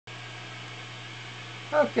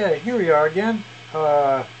Okay, here we are again.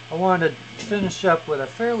 I wanted to finish up with a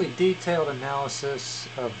fairly detailed analysis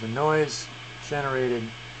of the noise generated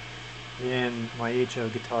in my HO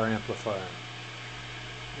guitar amplifier.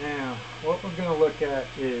 Now, what we're going to look at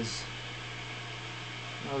is,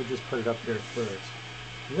 I'll just put it up here first.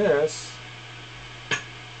 This,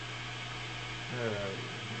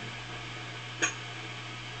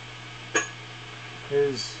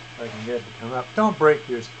 is, if I can get it to come up. Don't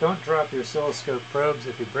drop your oscilloscope probes.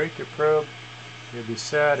 If you break your probe, you'll be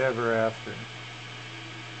sad ever after.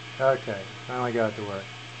 Okay, finally got it to work.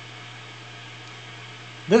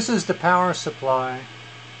 This is the power supply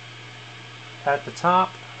at the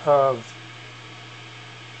top of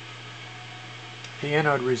the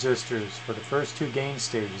anode resistors for the first two gain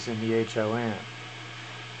stages in the HO amp.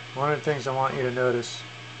 One of the things I want you to notice,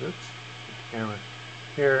 oops, the camera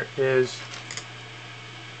here is,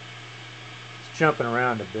 it's jumping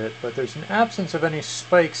around a bit, but there's an absence of any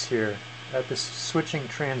spikes here at the switching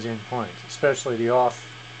transient points, especially the off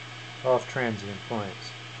transient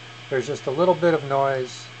points. There's just a little bit of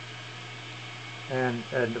noise, and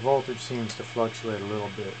the voltage seems to fluctuate a little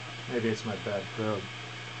bit. Maybe it's my bad probe.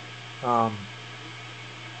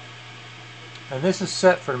 And this is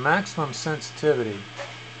set for maximum sensitivity,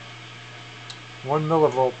 1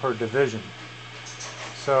 millivolt per division.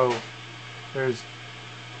 So there's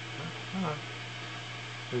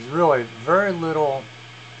really very little.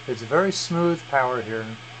 It's very smooth power here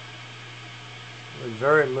with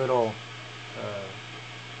very little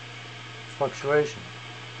fluctuation.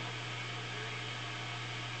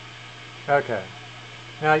 Okay,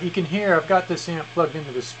 now you can hear, I've got this amp plugged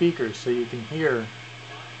into the speakers so you can hear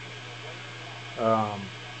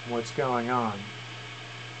what's going on.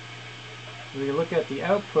 We look at the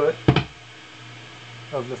output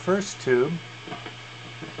of the first tube.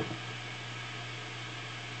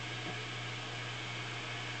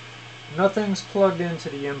 Nothing's plugged into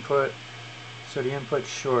the input, so the input's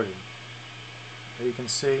shorted. There you can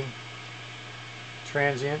see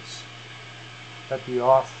transients at the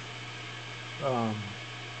off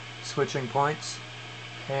switching points,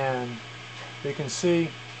 and you can see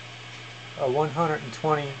a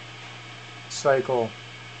 120 cycle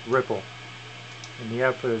ripple in the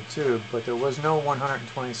output of the tube, but there was no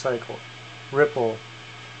 120 cycle ripple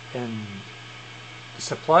in the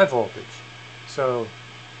supply voltage. So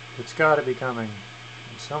it's got to be coming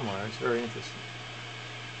from somewhere. It's very interesting.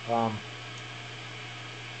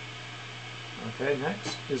 Okay,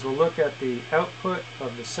 next is we'll look at the output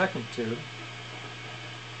of the second tube.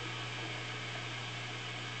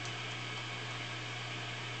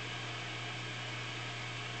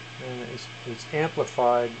 And it's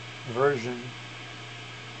amplified version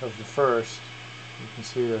of the first. You can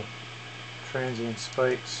see the transient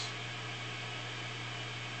spikes.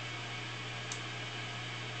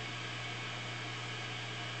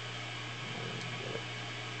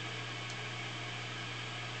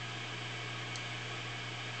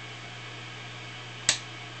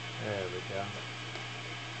 There we go.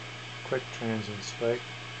 Quick transient spike.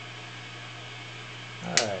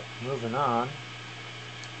 Alright, moving on.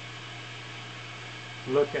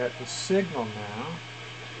 Look at the signal now.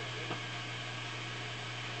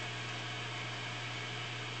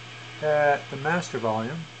 At the master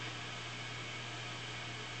volume.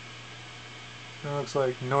 It looks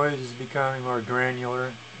like noise is becoming more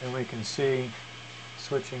granular, and we can see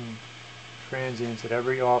switching transients at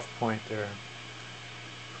every off point there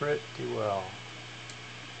pretty well.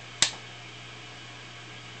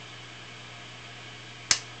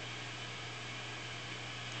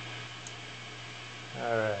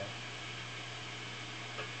 Alright,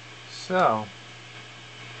 so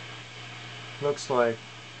looks like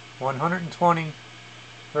 120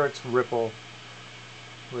 hertz ripple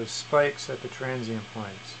with spikes at the transient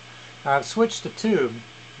points. Now I've switched the tube,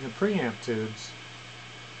 the preamp tubes,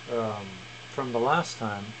 from the last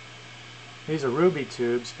time. These are Ruby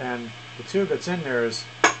tubes, and the tube that's in there is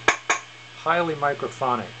highly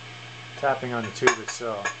microphonic, tapping on the tube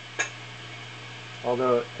itself,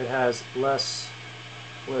 although it has less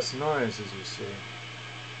noise, as you see.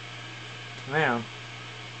 Now,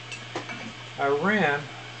 I ran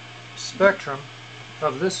spectrum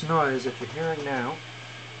of this noise that you're hearing now.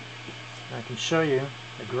 I can show you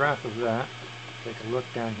a graph of that. Take a look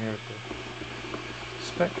down here at the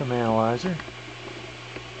spectrum analyzer.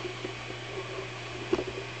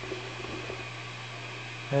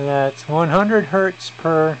 And that's 100 hertz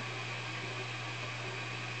per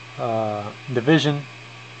division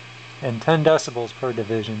and 10 decibels per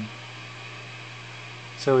division.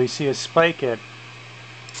 So we see a spike at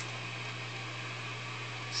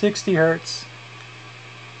 60 hertz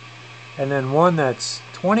and then one that's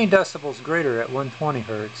 20 decibels greater at 120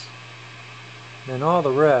 hertz. Then all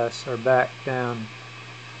the rest are back down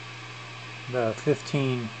about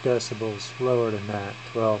 15 decibels lower than that,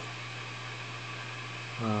 12.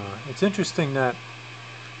 It's interesting that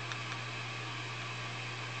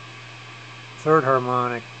third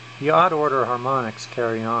harmonic, the odd order harmonics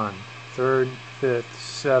carry on. 3rd, 5th,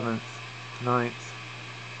 7th, 9th,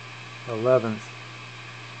 11th,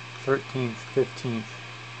 13th, 15th,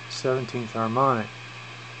 17th harmonic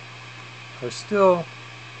are still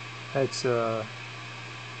at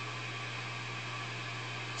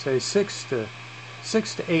say 6 to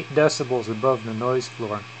 8 decibels above the noise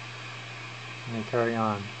floor, and they carry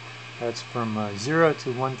on. That's from 0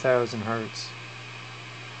 to 1000 hertz,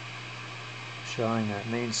 showing that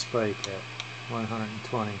main spike at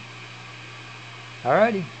 120.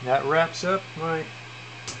 Alrighty, that wraps up my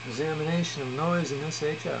examination of noise in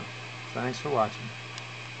SHO. Thanks for watching.